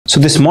So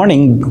this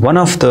morning, one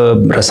of the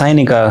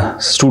Rasayanika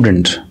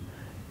student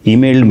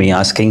emailed me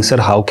asking, sir,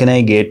 how can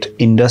I get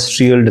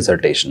industrial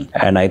dissertation?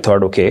 And I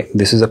thought, okay,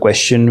 this is a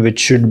question which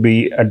should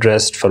be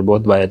addressed for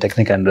both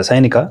Biotech and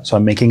Rasayanika. So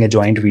I'm making a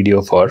joint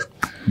video for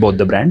both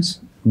the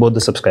brands, both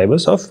the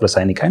subscribers of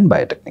Rasayanika and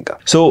Biotech.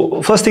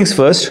 So first things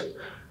first,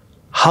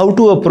 how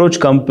to approach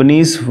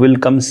companies will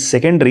come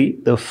secondary.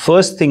 The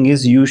first thing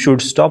is you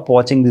should stop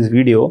watching this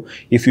video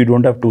if you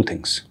don't have two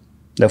things.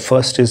 The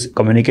first is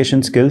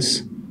communication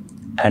skills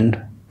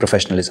and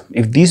professionalism.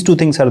 If these two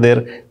things are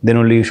there, then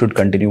only you should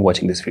continue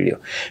watching this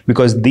video,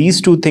 because these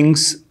two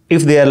things,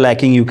 if they are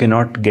lacking, you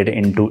cannot get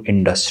into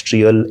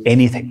industrial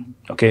anything.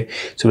 Okay,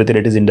 so whether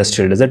it is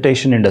industrial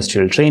dissertation,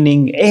 industrial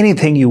training,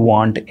 anything you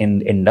want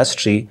in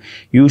industry,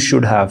 you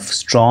should have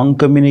strong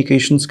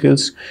communication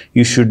skills.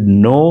 You should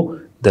know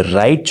the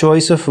right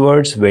choice of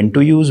words, when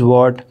to use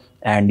what,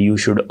 and you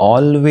should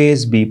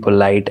always be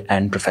polite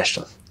and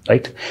professional.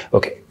 Right?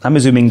 Okay, I'm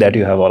assuming that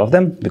you have all of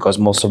them because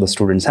most of the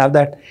students have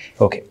that.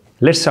 Okay,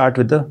 let's start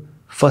with the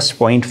first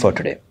point for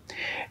today.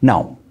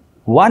 Now,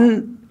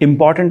 one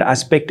important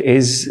aspect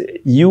is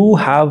you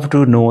have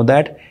to know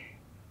that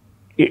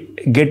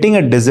getting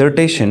a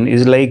dissertation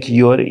is like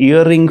your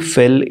earring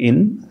fell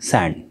in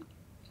sand.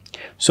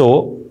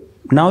 So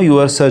now you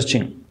are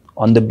searching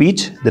on the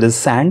beach, there is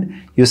sand,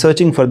 you're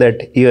searching for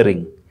that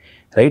earring,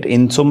 right?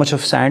 In so much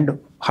of sand,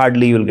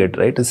 hardly you'll get,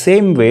 right? The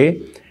same way,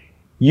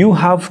 you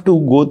have to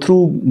go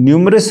through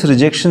numerous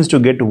rejections to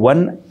get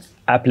one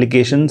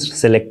application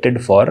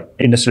selected for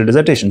industrial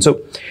dissertation.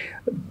 So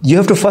you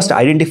have to first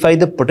identify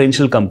the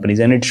potential companies,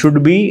 and it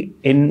should be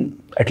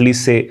in at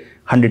least say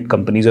 100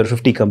 companies or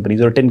 50 companies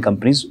or 10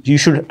 companies. You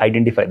should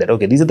identify that,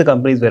 okay, these are the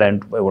companies where I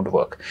want to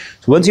work.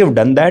 So once you have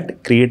done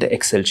that, create an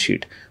Excel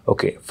sheet.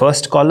 Okay,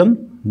 first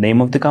column, name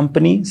of the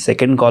company,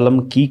 second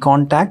column, key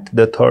contact,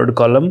 the third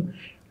column,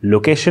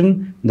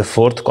 location, the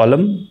fourth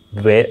column,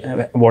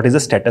 what is the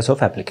status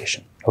of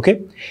application.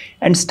 Okay,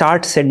 and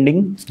start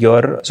sending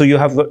your, so you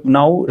have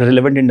now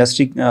relevant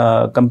industry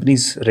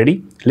companies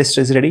ready, list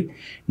is ready.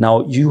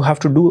 Now you have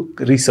to do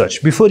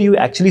research before you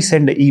actually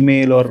send an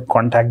email or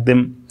contact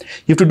them.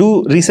 You have to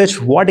do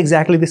research what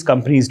exactly this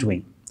company is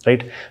doing,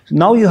 right? So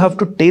now you have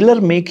to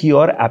tailor make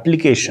your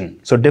application.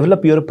 So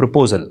develop your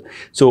proposal.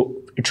 So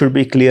it should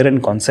be clear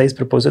and concise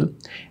proposal.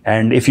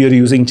 And if you're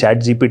using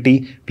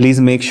ChatGPT,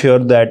 please make sure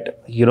that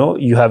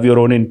you have your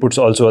own inputs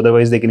also.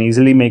 Otherwise, they can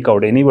easily make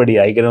out anybody.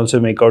 I can also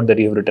make out that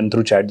you have written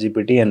through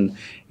ChatGPT, and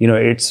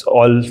it's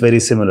all very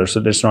similar.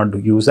 So let's not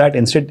use that.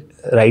 Instead,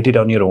 write it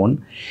on your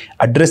own.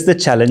 Address the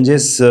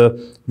challenges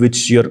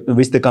which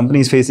the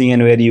company is facing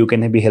and where you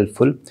can be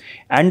helpful,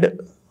 and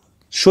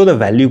show the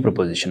value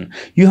proposition.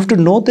 You have to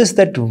notice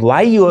that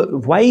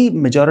why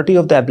majority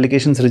of the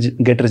applications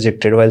get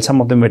rejected while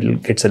some of them will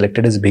get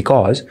selected is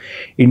because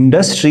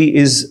industry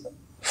is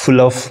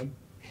full of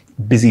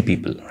busy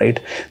people, right?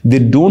 They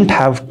don't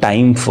have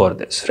time for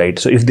this, right?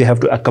 So if they have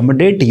to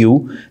accommodate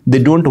you, they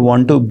don't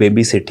want to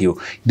babysit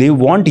you. They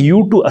want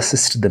you to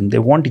assist them. They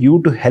want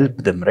you to help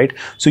them, right?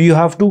 So you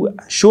have to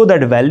show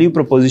that value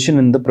proposition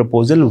in the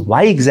proposal,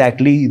 why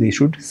exactly they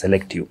should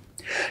select you.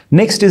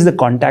 Next is the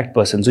contact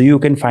person. So you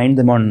can find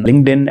them on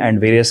LinkedIn and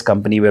various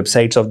company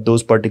websites of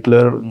those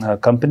particular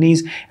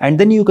companies, and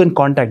then you can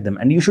contact them.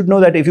 And you should know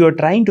that if you are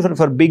trying to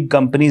for big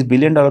companies,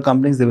 billion-dollar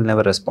companies, they will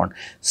never respond.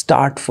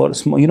 Start for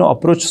small,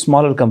 approach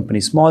smaller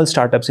companies, small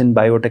startups in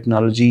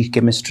biotechnology,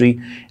 chemistry,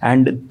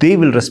 and they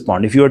will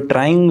respond. If you are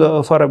trying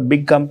for a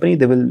big company,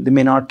 they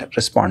may not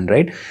respond,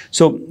 right?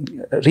 So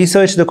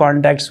research the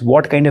contacts,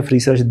 what kind of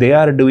research they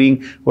are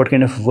doing, what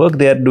kind of work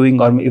they are doing,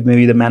 or if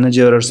maybe the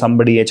manager or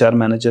somebody, HR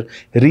manager,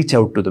 reach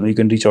out to them. You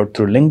can reach out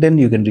through LinkedIn,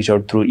 you can reach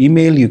out through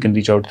email, you can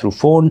reach out through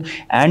phone,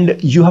 and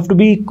you have to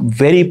be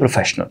very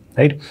professional,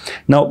 right?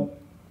 Now,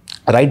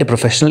 write a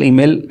professional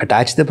email,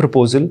 attach the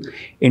proposal,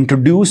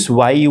 introduce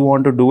why you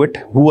want to do it,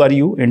 who are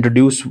you,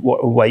 introduce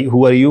who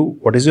are you,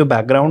 what is your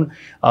background,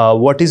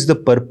 what is the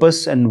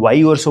purpose and why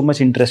you are so much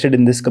interested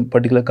in this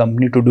particular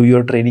company to do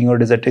your training or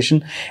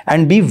dissertation,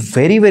 and be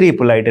very, very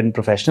polite and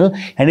professional.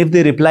 And if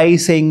they reply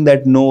saying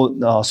that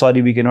no,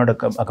 sorry, we cannot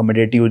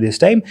accommodate you this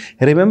time,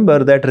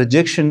 remember that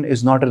rejection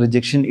is not a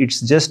rejection,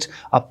 it's just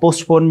a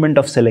postponement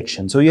of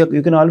selection. So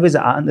you can always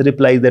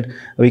reply that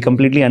we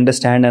completely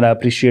understand and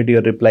appreciate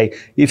your reply.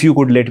 If you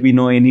could let me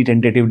know any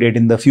tentative date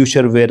in the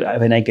future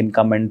when I can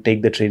come and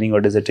take the training or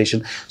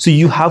dissertation. So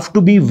you have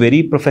to be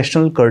very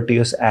professional,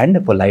 courteous,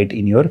 and polite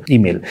in your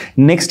email.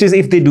 Next is,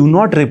 if they do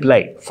not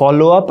reply,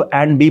 follow up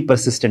and be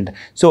persistent.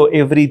 So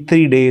every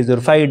 3 days or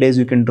 5 days,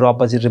 you can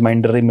drop us a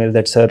reminder email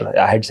that, sir,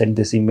 I had sent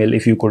this email,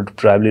 if you could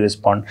probably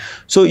respond.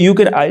 So you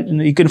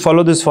can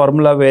follow this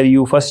formula where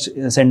you first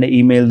send an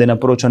email, then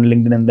approach on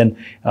LinkedIn, and then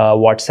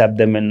WhatsApp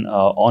them and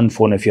on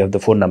phone if you have the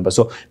phone number.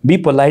 So be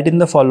polite in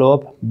the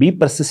follow-up, be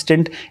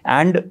persistent,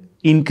 and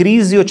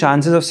increase your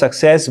chances of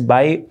success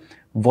by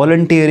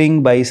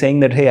volunteering by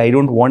saying that, hey, I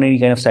don't want any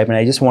kind of stipend,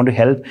 I just want to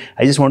help,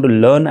 I just want to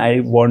learn, I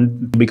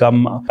want to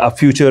become a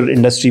future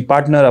industry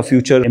partner, a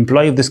future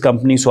employee of this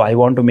company, so I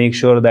want to make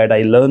sure that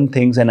I learn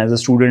things, and as a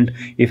student,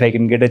 if I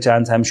can get a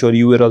chance, I'm sure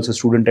you were also a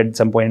student at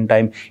some point in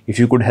time, if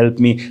you could help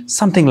me,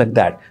 something like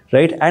that,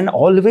 right? And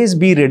always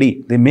be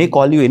ready. They may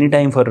call you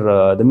anytime for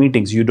the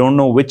meetings. You don't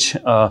know which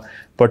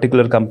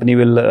particular company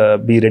will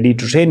be ready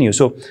to train you.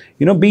 So,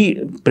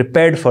 be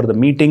prepared for the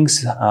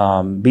meetings,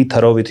 be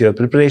thorough with your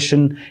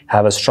preparation,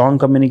 have a strong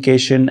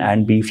communication,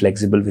 and be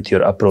flexible with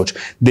your approach.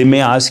 They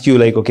may ask you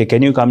like, okay,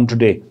 can you come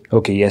today?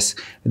 Okay, yes.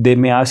 They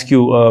may ask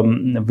you,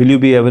 will you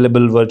be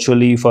available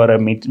virtually for a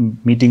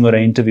meeting or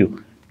an interview?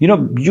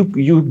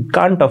 You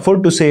can't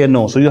afford to say a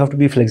no, so you have to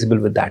be flexible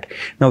with that.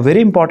 Now, very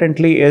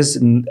importantly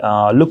is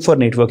look for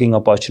networking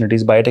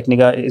opportunities.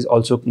 Biotechnica is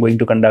also going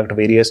to conduct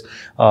various,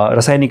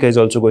 Rasainika is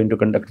also going to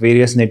conduct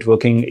various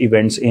networking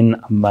events in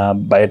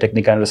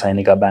Biotechnica and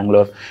Rasainika,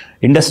 Bangalore.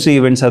 Industry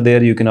events are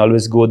there, you can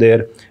always go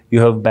there.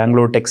 You have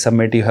Bangalore Tech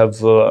Summit, you have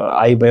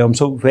iBiome.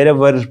 So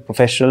wherever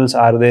professionals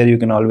are there, you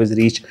can always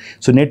reach.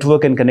 So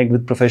network and connect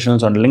with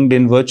professionals on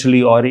LinkedIn,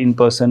 virtually or in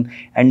person,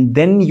 and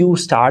then you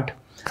start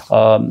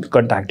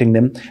contacting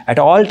them. At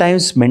all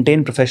times,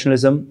 maintain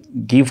professionalism,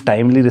 give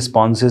timely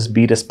responses,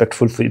 be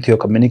respectful with your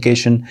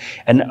communication,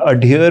 and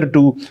adhere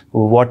to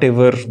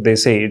whatever they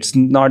say. It's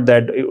not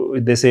that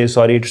they say,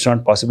 sorry, it's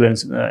not possible,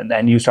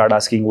 and you start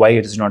asking why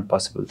it is not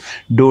possible.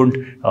 Don't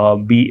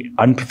be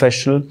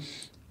unprofessional.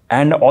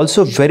 And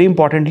also, very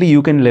importantly,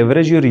 you can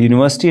leverage your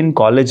university and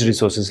college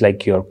resources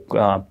like your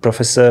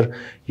professor,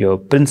 your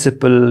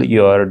principal,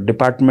 your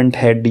department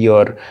head,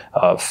 your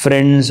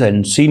friends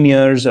and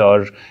seniors,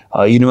 or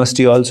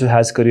university also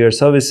has career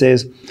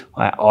services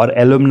or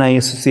alumni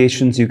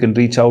associations. You can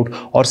reach out,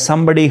 or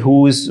somebody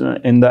who is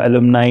in the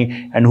alumni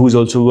and who's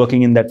also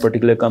working in that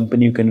particular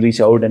company. You can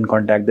reach out and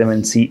contact them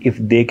and see if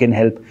they can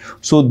help.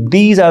 So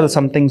these are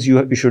some things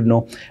you should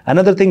know.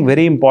 Another thing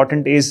very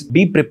important is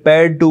be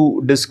prepared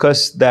to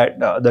discuss that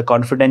the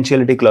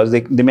confidentiality clause.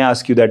 They may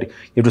ask you that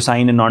you have to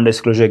sign a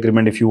non-disclosure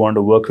agreement if you want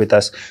to work with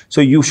us. So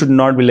you should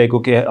not be like,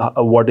 okay,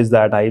 what is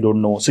that? I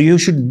don't know. So you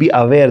should be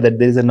aware that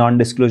there is a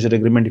non-disclosure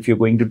agreement if you're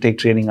going to take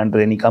training under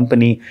any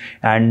company,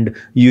 and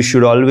you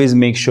should always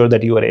make sure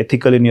that you are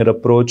ethical in your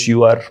approach,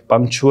 you are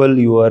punctual,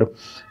 you are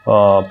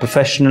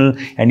professional,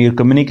 and your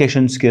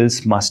communication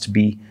skills must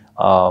be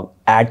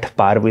at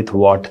par with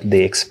what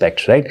they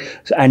expect, right?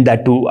 So, and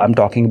that too, I'm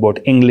talking about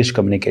English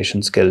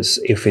communication skills,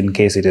 if in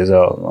case it is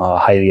a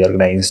highly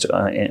organized,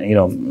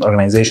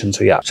 organization.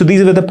 So yeah. So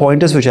these were the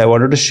pointers which I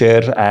wanted to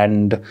share,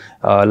 and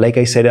like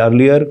I said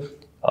earlier,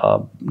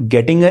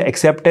 getting an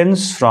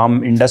acceptance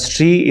from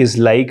industry is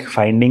like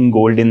finding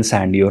gold in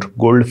sand. Your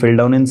gold fell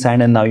down in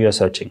sand and now you're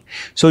searching.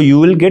 So you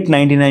will get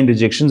 99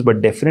 rejections,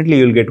 but definitely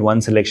you'll get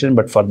one selection.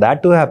 But for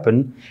that to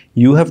happen,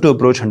 you have to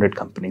approach 100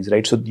 companies,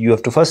 right? So you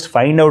have to first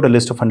find out a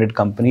list of 100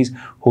 companies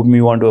whom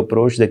you want to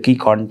approach, the key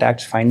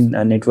contacts, find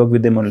a network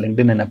with them on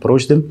LinkedIn and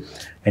approach them.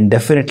 And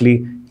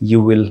definitely you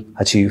will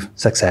achieve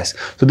success.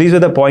 So these were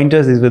the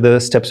pointers, these were the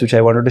steps which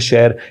I wanted to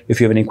share. If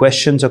you have any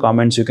questions or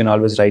comments, you can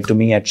always write to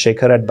me at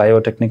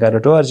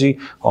shekhar@biotechnica.org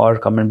or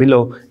comment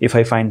below. If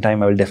I find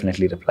time, I will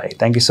definitely reply.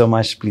 Thank you so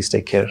much. Please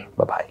take care.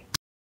 Bye-bye.